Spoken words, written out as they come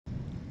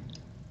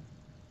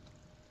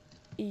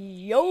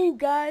Yo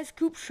guys,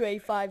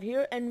 Coope5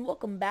 here, and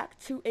welcome back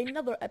to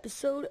another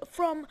episode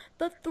from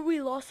the Three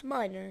Lost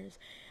Miners.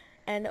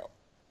 And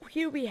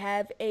here we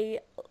have a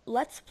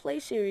Let's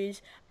Play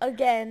series,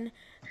 again,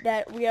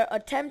 that we are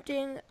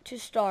attempting to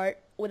start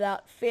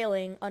without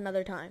failing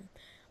another time.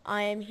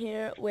 I am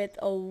here with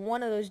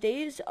one of those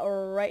days,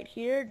 right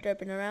here,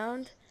 derping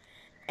around.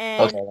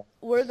 And Okay.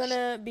 we're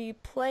gonna be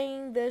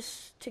playing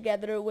this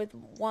together with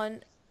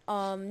one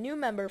new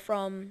member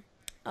from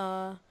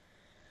my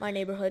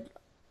neighborhood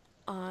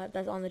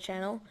that's on the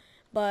channel,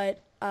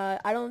 but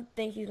I don't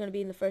think he's gonna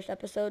be in the first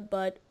episode,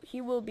 but he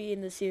will be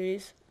in the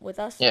series with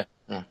us. Yeah.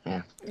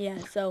 Yeah.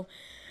 So,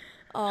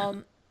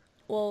 um,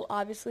 well,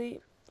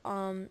 obviously,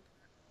 um,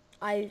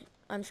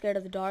 I'm scared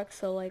of the dark,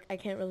 so like I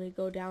can't really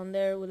go down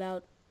there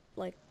without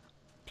like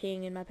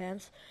peeing in my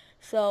pants.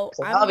 So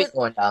So I'm I'll be gonna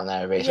going down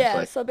there Yeah.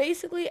 basically. So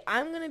basically,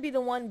 I'm gonna be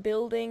the one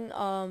building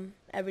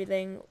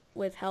everything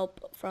with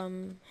help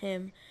from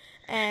him,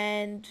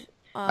 and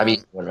I'll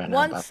be going right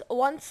now, but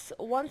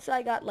once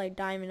I got like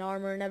diamond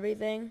armor and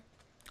everything,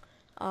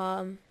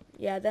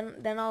 yeah,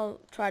 then I'll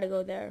try to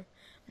go there.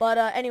 But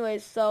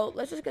anyways, so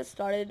let's just get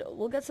started.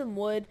 We'll get some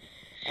wood,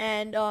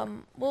 and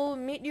we'll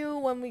meet you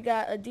when we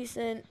got a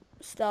decent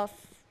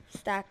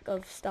stack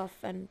of stuff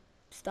and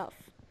stuff.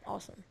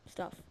 Awesome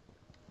stuff.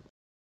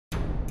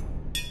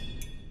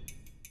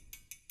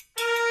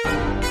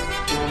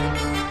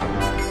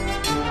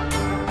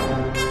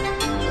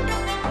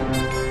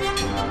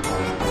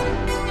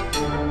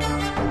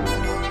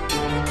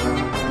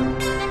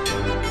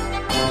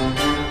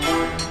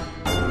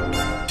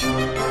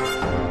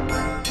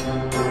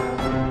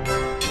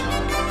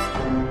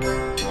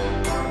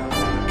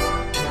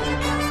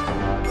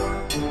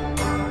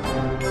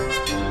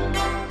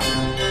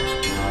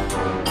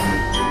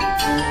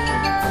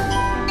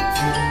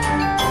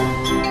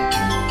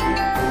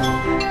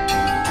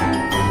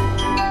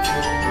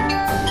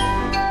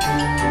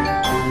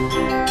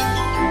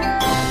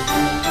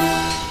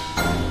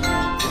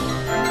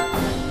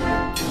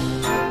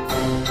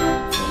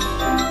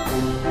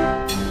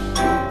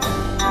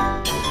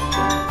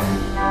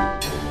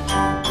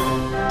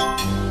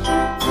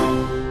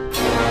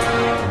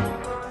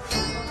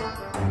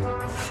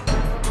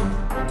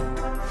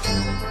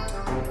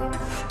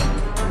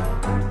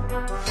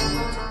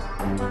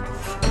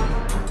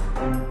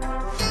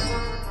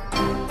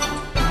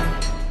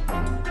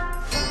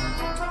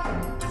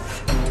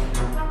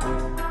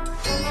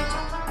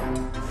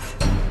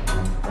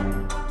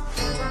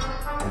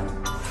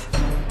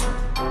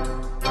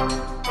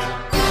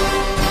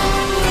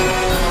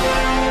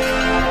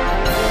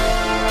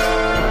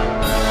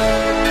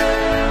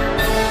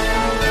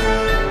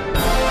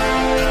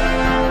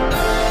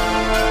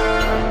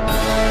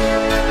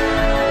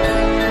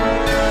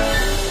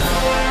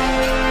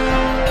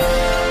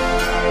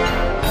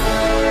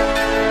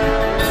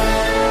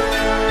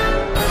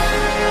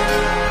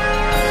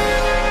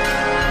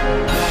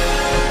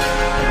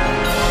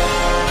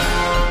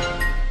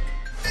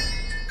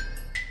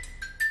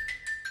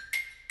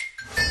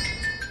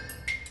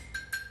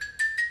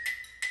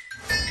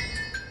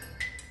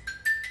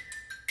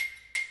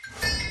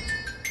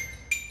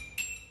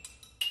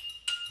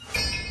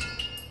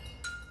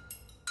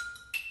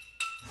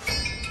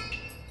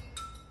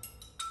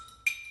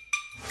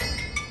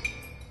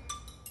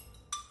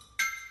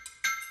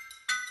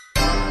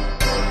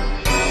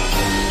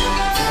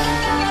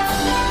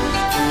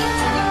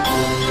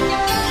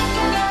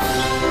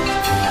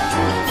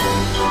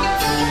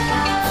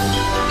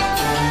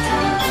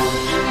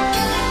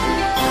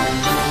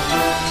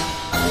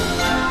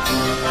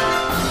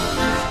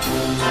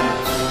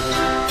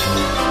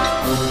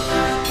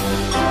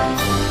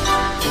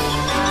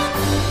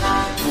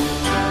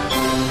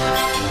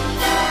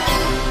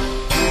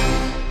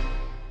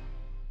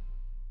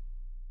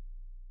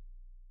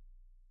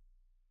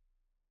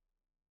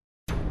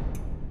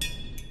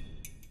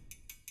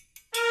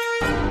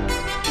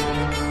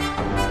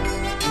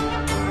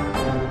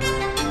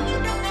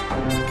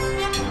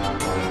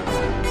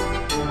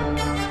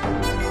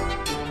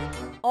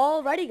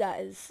 Alrighty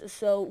guys,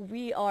 so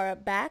we are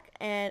back,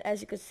 and as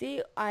you can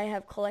see, I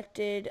have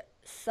collected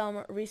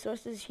some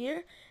resources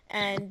here,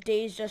 and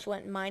days just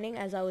went mining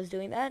as I was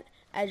doing that.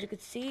 As you can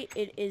see,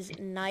 it is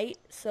night,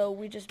 so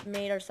we just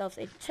made ourselves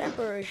a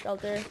temporary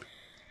shelter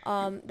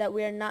that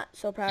we are not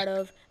so proud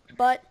of,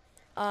 but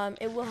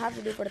it will have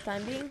to do for the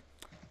time being.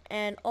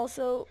 And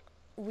also,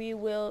 we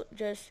will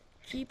just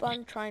keep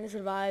on trying to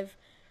survive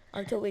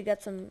until we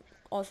get some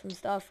awesome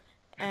stuff,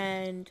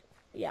 and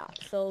yeah,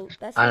 so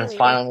that's I'm really it.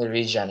 finally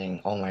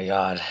regenning. Oh my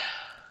god.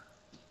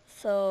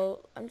 So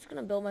I'm just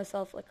gonna build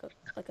myself like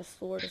a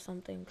sword or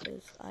something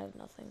because I have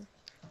nothing.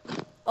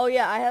 Oh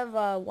yeah, I have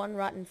one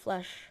rotten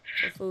flesh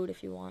for food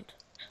if you want.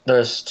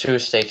 There's 2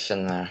 steaks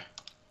in there.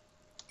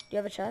 Do you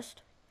have a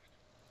chest?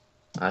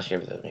 I'll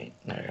give you the meat.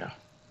 There you go.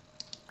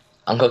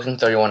 I'm cooking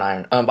 31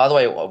 iron. By the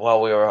way,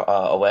 while we were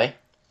away,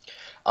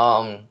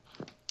 um,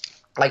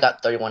 I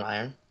got 31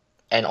 iron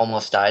and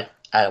almost died.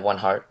 I had 1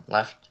 heart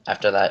left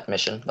after that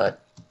mission,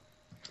 but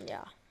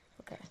Yeah.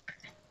 Okay.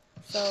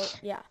 So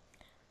yeah.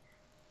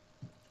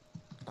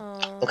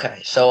 Okay,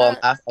 I'm so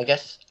not. I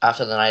guess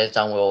after the night is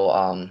done,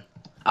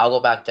 I'll go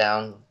back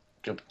down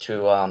to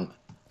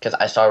because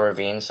I saw a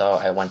ravine, so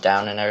I went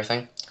down and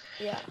everything.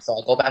 Yeah, So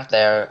I'll go back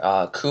there.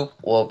 Coop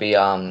will be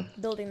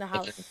building the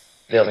making, house.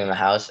 building the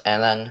house,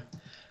 and then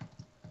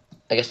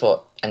I guess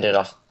we'll end it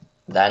off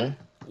then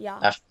Yeah,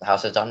 after the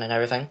house is done and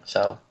everything.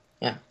 So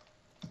yeah,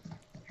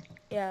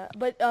 yeah.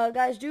 But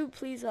guys, do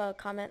please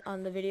comment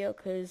on the video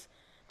because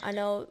I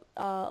know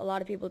a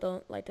lot of people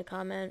don't like to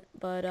comment,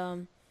 but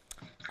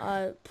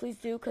please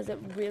do because it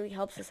really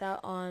helps us out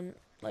on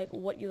like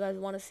what you guys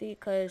want to see.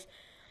 Because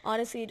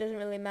honestly, it doesn't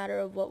really matter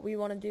of what we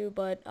want to do,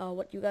 but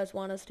what you guys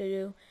want us to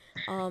do.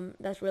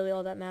 That's really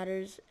all that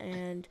matters.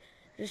 And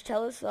just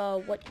tell us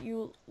what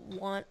you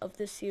want of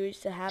this series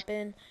to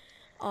happen,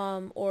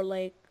 or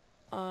like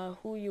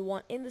who you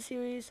want in the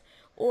series,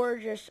 or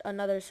just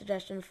another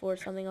suggestion for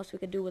something else we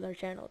could do with our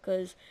channel.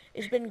 Because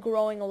it's been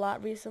growing a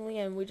lot recently,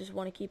 and we just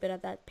want to keep it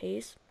at that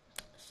pace.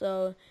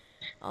 So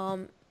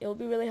it will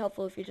be really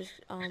helpful if you just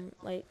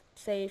like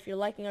say if you're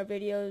liking our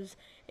videos,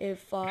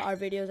 if our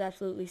videos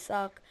absolutely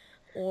suck,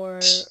 or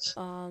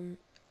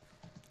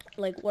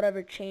like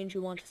whatever change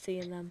you want to see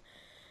in them.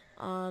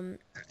 Um,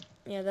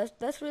 yeah,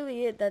 that's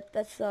really it.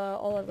 That's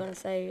all I'm gonna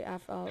say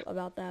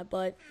about that.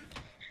 But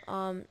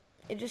um,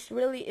 it just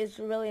really is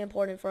really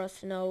important for us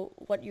to know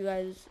what you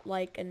guys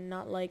like and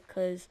not like,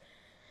 cause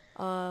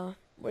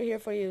we're here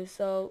for you.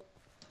 So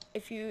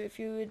if you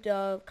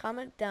would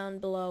comment down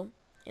below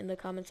in the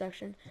comment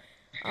section,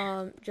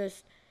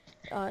 just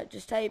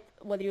type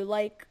whether you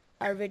like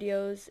our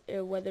videos,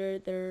 whether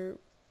they're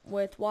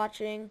worth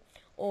watching,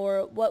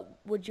 or what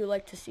would you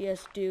like to see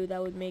us do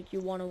that would make you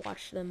want to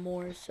watch them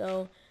more.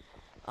 So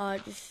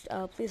just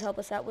please help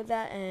us out with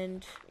that,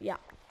 and yeah.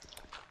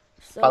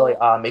 by the way,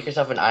 So make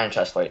yourself an iron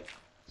chest plate.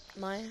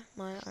 my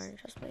iron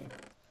chest plate.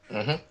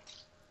 Mm-hmm.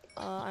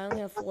 I only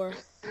have 4.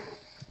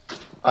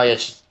 Oh yeah,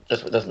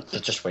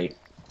 just wait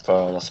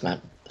for the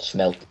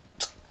smelt.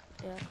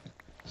 Yeah.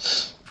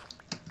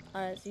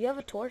 Alright, so you have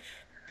a torch?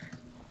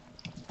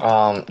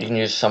 You can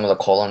use some of the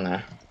coal in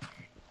there.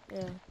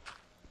 Yeah.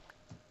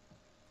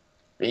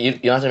 You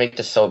don't have to make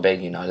this so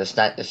big, you know. It's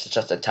not. It's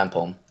just a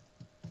temple.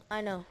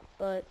 I know,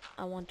 but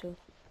I want to.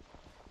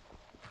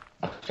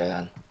 Okay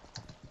then.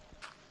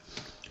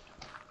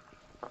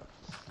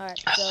 Alright,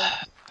 so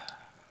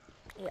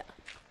yeah.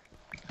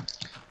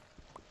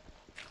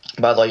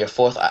 By the way, your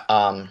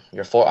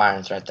 4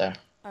 irons right there.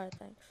 Alright,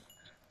 thanks.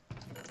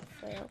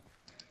 Fail.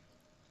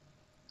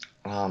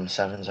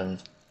 Seven, seven.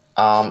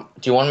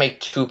 Do you want to make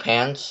 2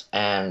 pans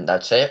and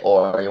that's it,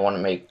 or you want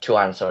to make 2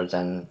 iron swords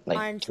and like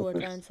Iron two swords,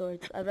 boots? iron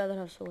swords. I'd rather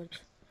have swords.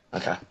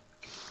 Okay.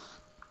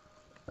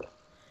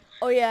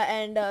 Oh yeah,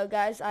 and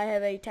guys, I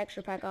have a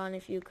texture pack on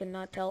if you could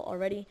not tell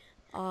already.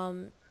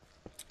 Um,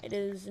 it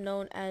is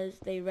known as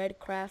the Red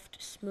Craft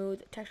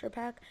Smooth Texture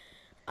Pack.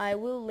 I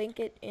will link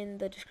it in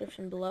the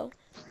description below,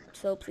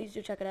 so please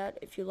do check it out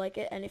if you like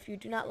it. And if you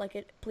do not like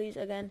it, please,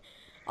 again,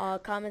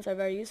 comments are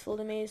very useful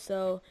to me,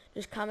 so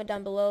just comment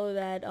down below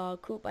that,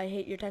 Coop, I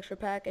hate your texture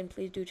pack, and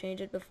please do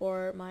change it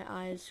before my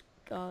eyes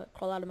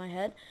crawl out of my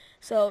head.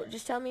 So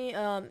just tell me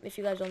if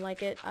you guys don't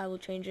like it. I will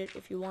change it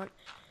if you want.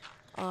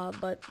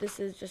 But this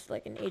is just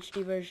like an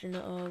HD version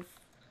of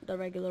the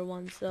regular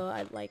one, so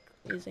I like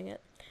using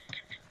it.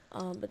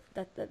 But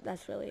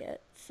that's really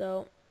it.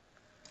 So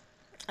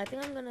I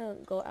think I'm gonna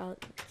go out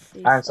and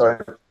see Iron stuff.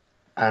 sword.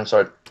 Iron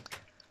sword.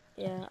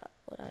 Yeah,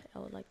 I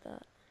would like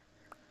that.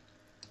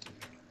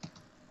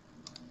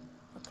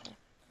 Okay.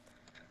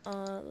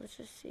 Let's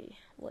just see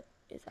what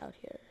is out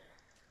here.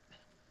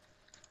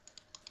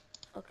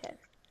 Okay.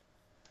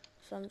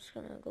 So I'm just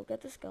gonna go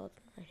get the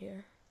skeleton right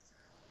here.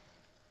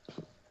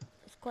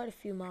 There's quite a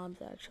few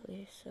mobs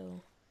actually,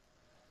 so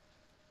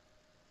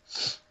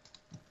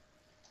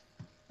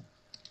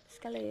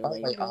Skelly, By the where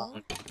you way,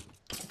 go?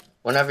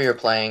 whenever you're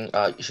playing,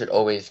 you should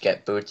always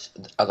get boots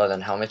other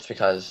than helmets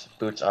because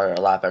boots are a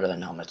lot better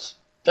than helmets.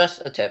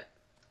 Just a tip.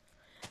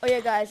 Oh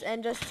yeah, guys,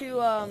 and just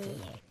to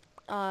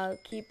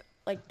keep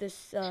like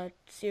this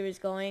series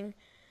going,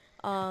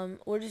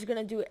 we're just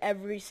gonna do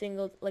every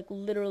single, like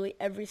literally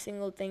every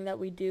single thing that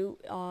we do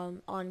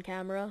on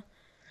camera,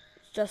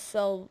 just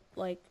so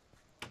like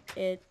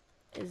it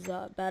is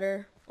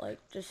better, like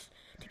just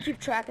to keep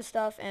track of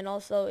stuff, and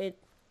also it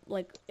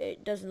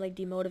doesn't like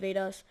demotivate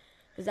us,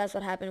 because that's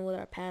what happened with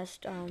our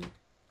past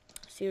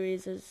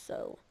series.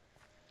 So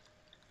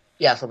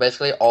Yeah. So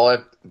basically, all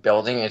our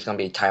building is gonna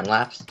be time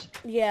lapsed.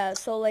 yeah,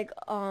 so like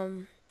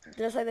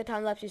just like the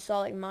time lapse you saw,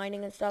 like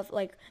mining and stuff,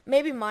 like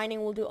maybe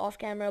mining we'll do off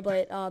camera,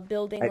 but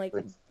building, I like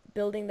agree.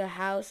 building the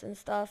house and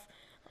stuff,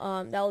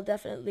 that will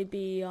definitely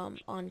be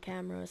on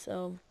camera.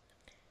 So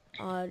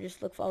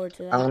just look forward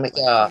to I'm gonna that, make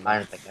like a time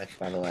iron lapse. pickaxe.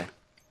 By the way,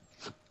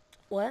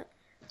 What?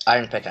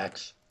 iron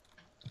pickaxe.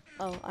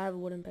 Oh, I have a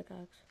wooden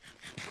pickaxe.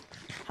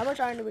 How much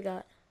iron do we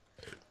got?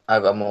 I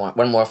have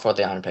one more for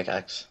the iron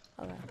pickaxe.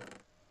 Okay.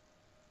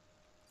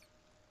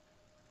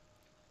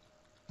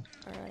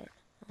 All right.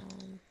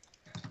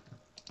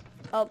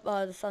 Oh,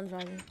 the sun's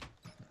rising.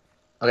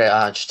 Okay.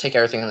 Just take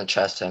everything in the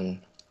chest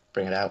and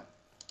bring it out.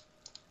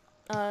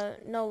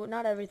 No,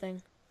 not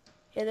everything.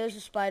 Yeah, there's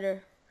a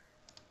spider.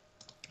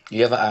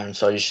 You have an iron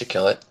sword. You should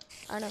kill it.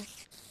 I know.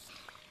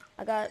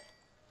 I got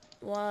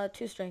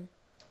 2 string.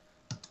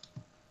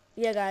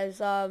 Yeah,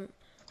 guys.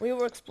 We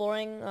were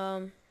exploring,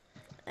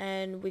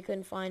 and we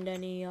couldn't find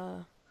any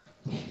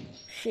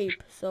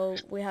sheep, so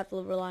we have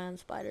to rely on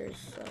spiders.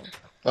 So.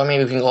 Well, I mean,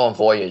 we can go on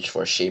voyage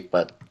for sheep,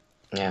 but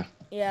yeah.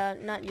 Yeah,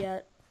 not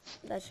yet.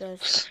 That's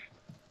just.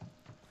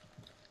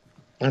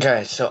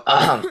 Okay, so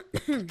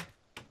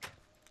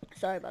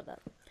Sorry about that.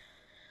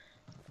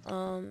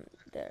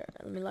 There.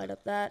 Let me light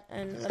up that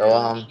and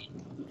so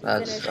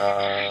finish that's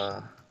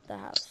the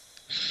house.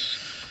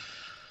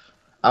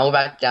 I'll go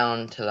back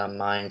down to the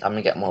mines. I'm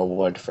gonna get more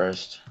wood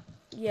first.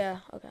 Yeah.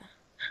 Okay.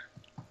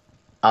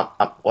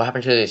 What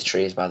happened to these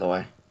trees, by the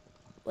way?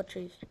 What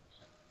trees?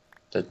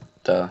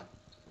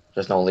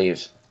 There's no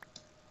leaves.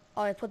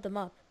 Oh, I put them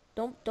up.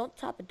 Don't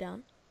top it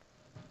down.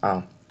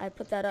 Oh. I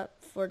put that up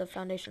for the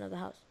foundation of the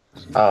house.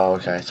 Oh,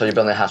 okay. So you're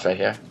building a house right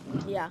here?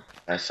 Yeah.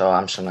 Okay, so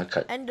I'm just gonna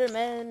cut.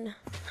 Enderman.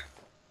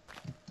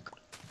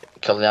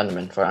 Kill the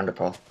Enderman for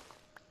Enderpearl.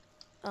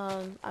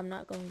 I'm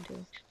not going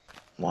to.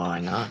 Why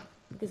not?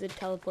 Because it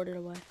teleported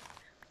away.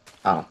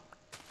 Oh.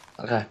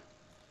 Okay.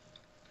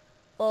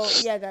 Well,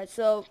 yeah, guys.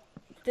 So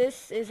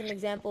this is an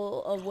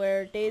example of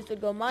where Days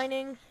would go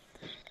mining,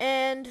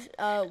 and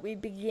we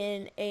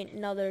begin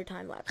another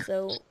time lapse.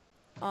 So,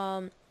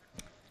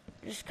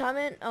 just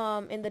comment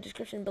in the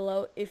description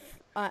below if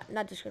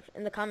not description,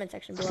 in the comment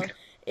section below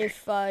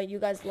if you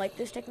guys like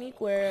this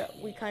technique where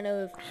we kind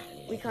of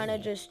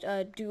just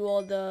do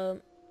all the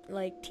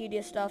like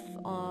tedious stuff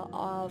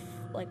off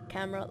like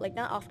camera, like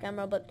not off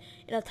camera but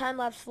in a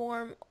time-lapse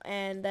form,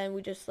 and then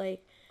we just to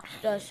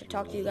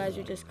talk to you guys,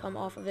 we just come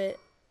off of it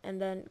and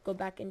then go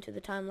back into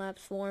the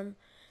time-lapse form.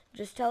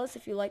 Just tell us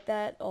if you like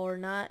that or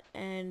not,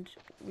 and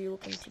we will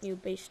continue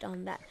based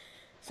on that.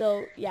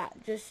 So yeah,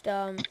 just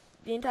the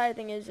entire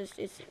thing is just,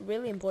 it's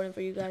really important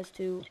for you guys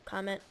to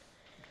comment.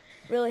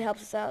 Really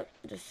helps us out.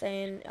 Just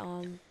saying,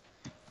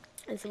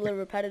 it's a little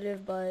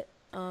repetitive, but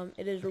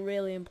it is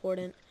really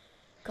important,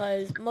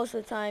 because most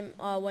of the time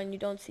when you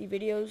don't see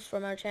videos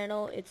from our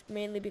channel, it's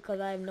mainly because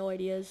I have no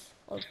ideas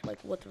of like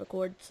what to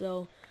record.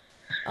 So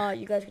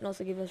you guys can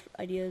also give us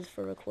ideas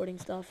for recording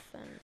stuff.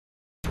 And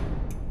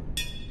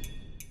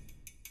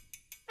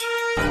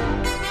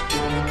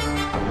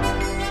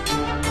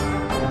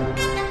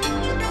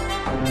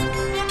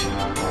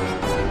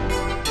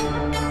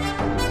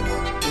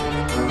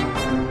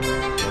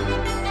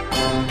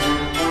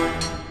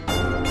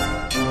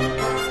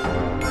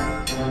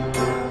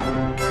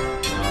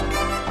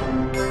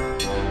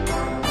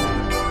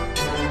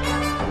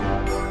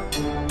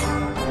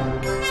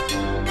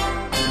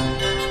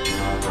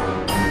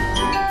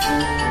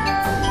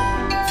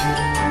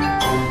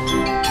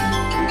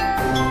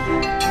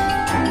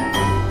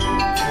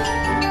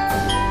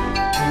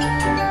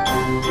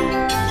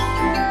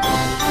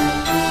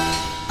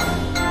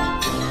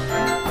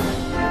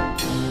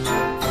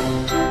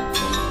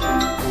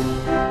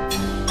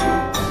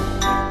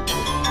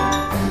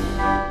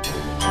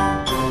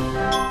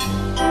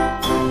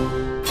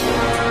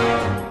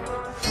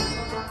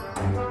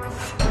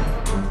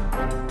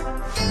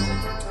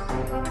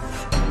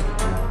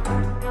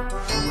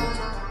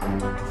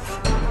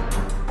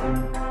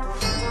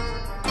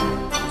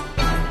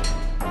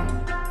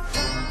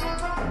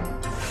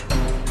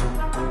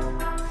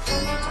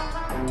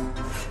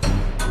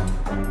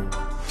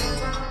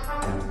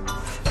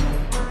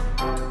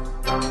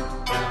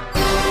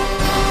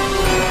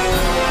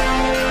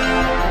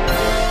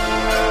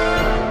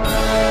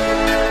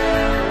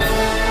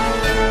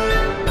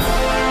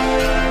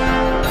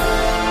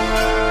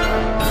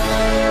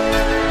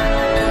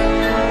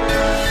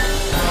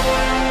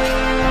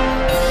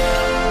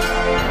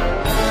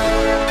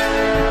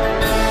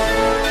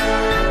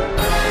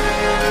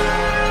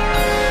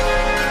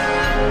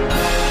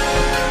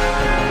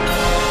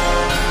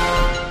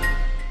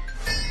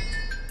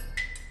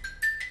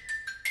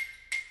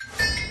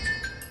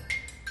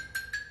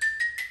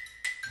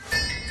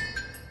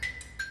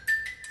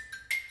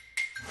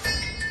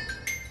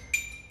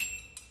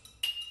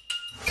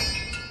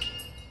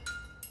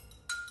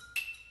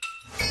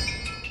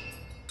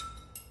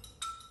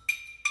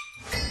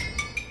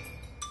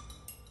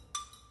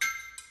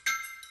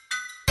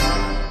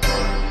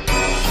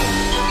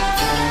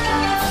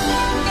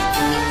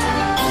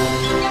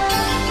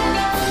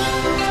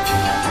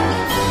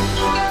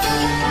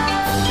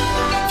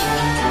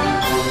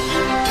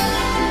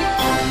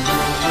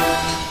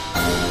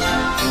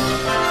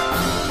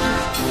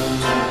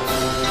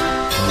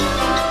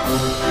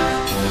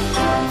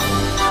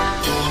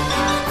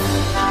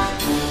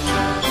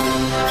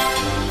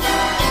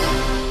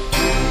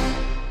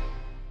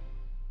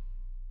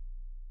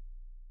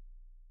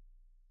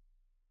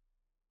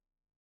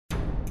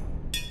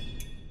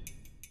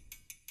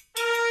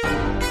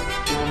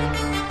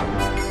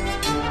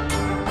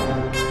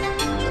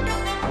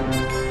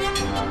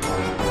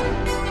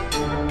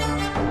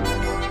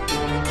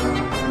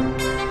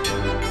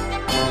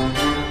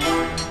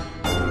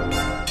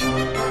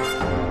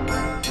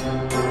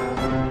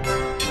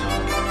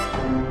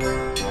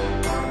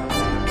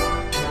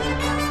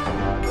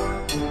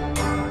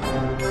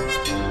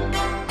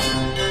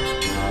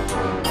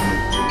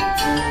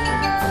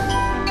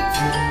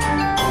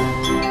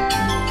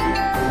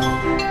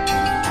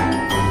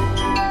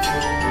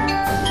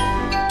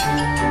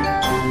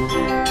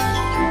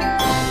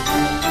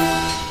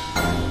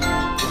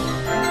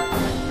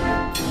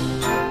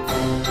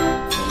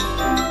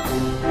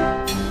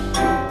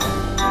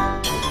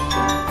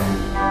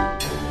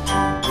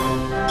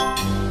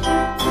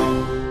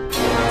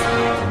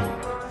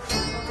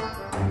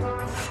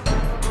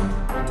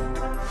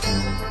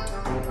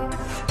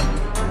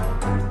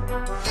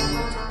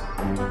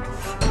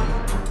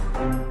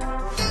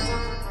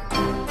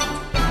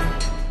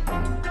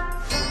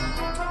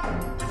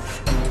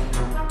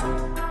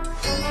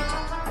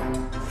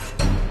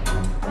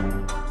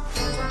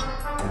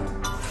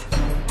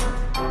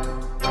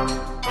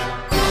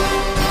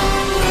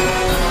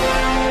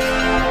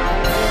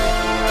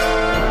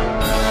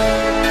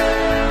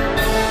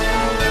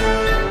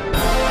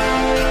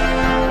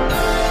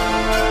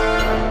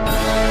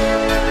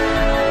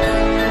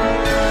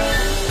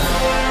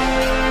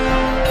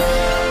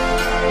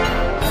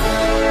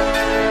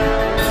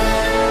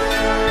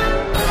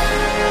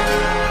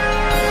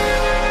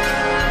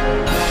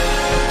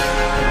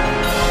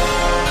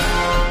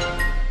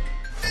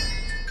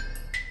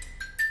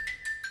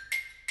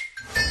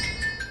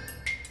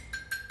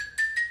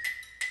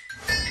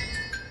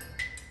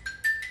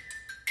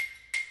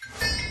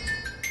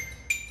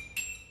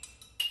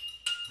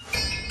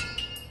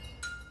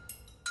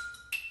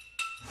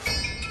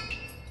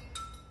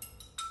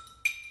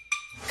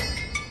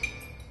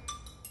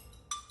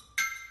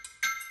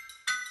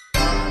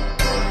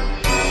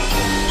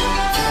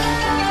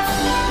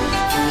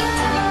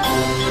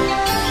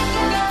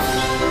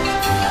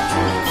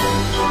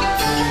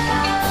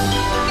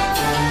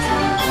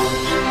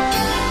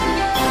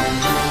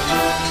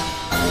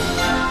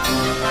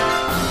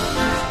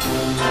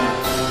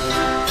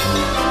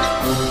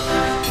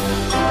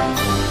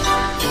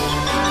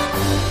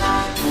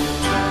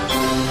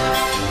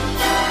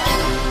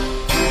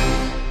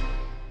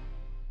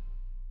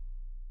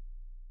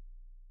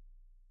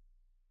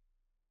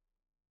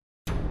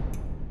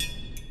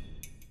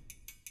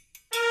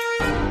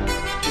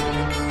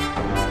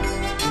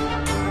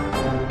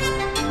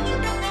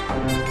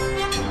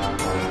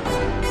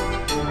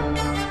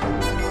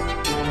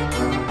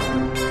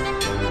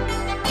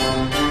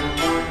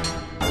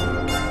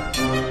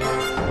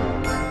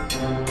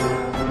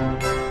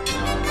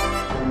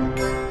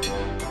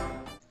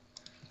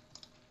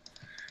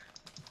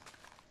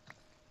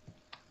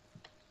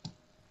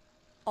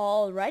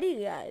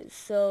Alrighty guys,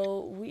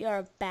 so we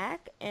are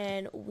back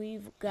and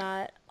we've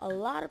got a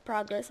lot of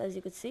progress as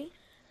you can see.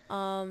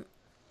 Um,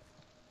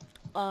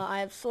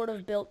 I've sort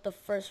of built the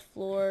first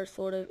floor,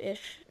 sort of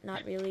ish,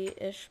 not really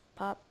ish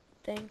pop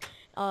thing,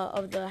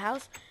 of the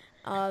house.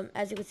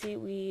 As you can see,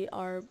 we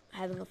are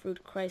having a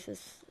food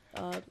crisis,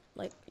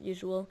 like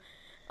usual.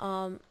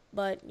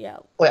 But yeah,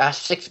 Wait, I have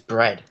 6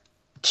 bread.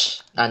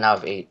 Not now I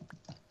have 8.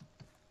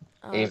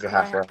 If you're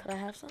halfway. could I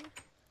have some?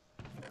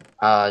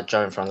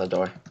 Jump in front of the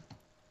door.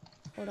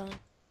 Hold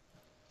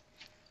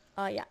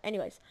on. Yeah,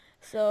 anyways,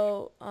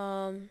 so,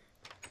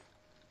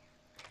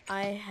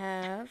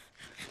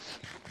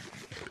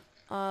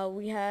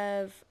 we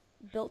have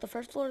built the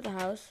first floor of the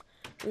house.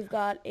 We've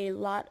got a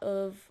lot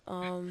of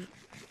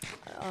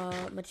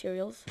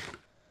materials.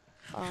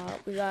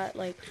 We got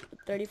like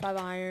 35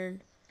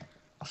 iron,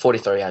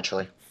 43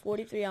 actually.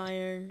 43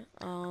 iron,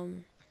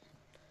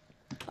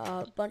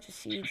 a bunch of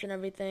seeds and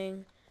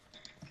everything.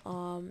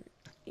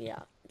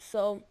 Yeah.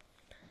 So,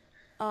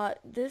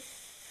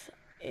 this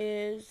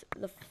is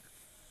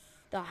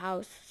the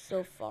house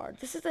so far.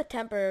 This is a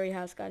temporary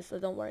house, guys, so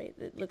don't worry.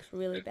 It looks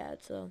really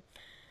bad. So,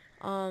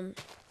 um,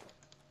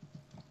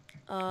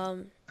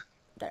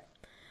 there.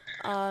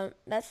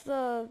 That's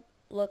the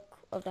look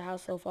of the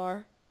house so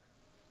far.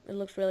 It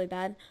looks really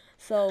bad.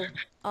 So,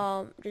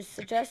 just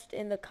suggest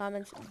in the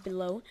comments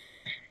below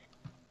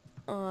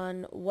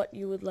on what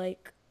you would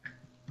like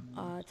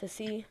to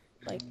see,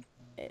 like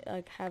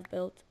have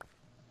built.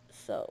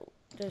 So,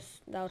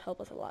 just that would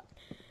help us a lot.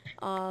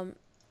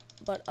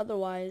 But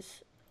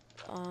otherwise,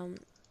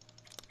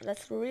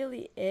 that's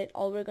really it.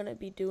 All we're gonna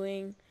be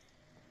doing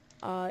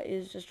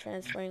is just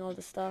transferring all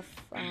the stuff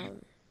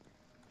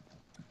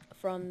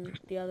from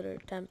the other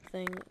temp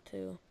thing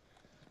to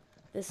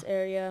this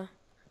area.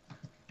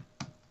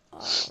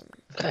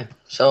 Okay,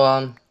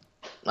 so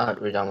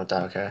we're done with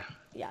that. Okay.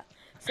 Yeah.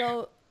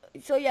 So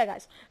yeah,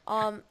 guys.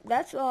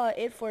 That's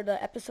it for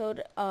the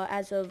episode.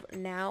 As of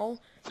now,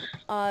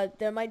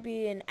 there might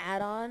be an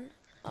add-on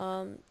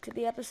to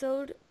the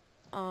episode.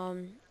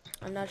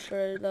 I'm not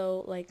sure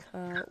though, like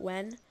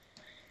when.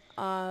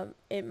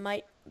 It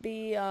might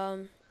be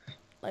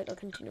like a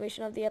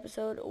continuation of the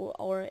episode,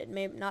 or it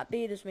may not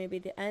be. This may be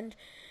the end.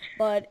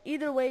 But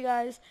either way,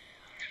 guys,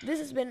 this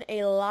has been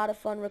a lot of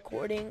fun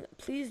recording.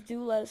 Please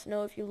do let us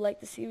know if you like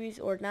the series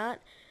or not.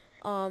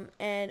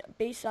 And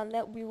based on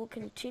that, we will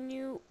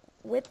continue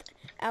with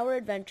our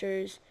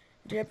adventures,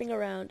 dripping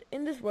around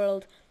in this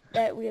world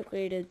that we have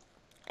created.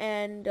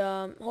 And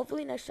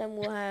hopefully next time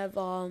we'll have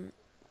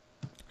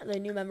the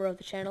new member of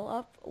the channel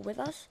up with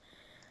us.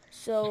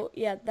 So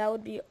yeah, that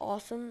would be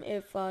awesome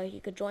if he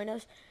could join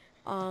us.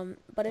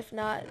 But if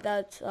not,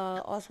 that's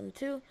awesome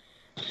too.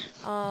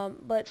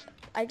 But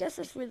I guess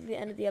that's really the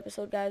end of the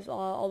episode, guys.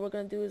 All we're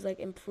gonna do is like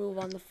improve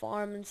on the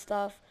farm and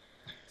stuff.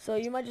 So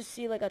you might just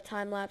see like a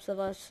time lapse of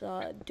us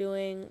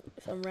doing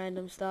some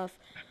random stuff.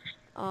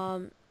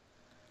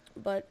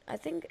 But I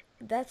think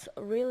that's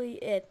really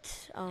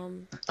it.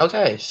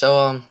 Okay,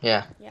 so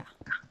yeah. Yeah.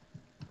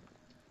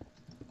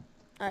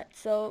 Alright,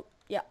 so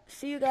yeah,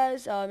 see you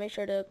guys. Make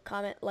sure to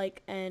comment,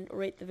 like, and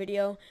rate the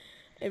video.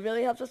 It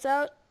really helps us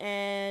out.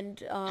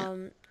 And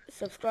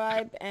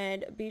subscribe,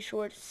 and be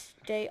sure to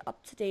stay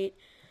up to date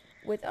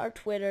with our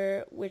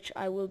Twitter, which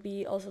I will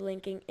be also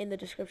linking in the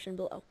description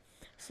below.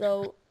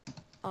 So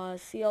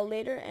see y'all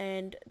later,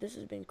 and this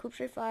has been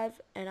Coope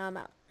 5, and I'm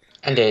out.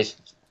 And days.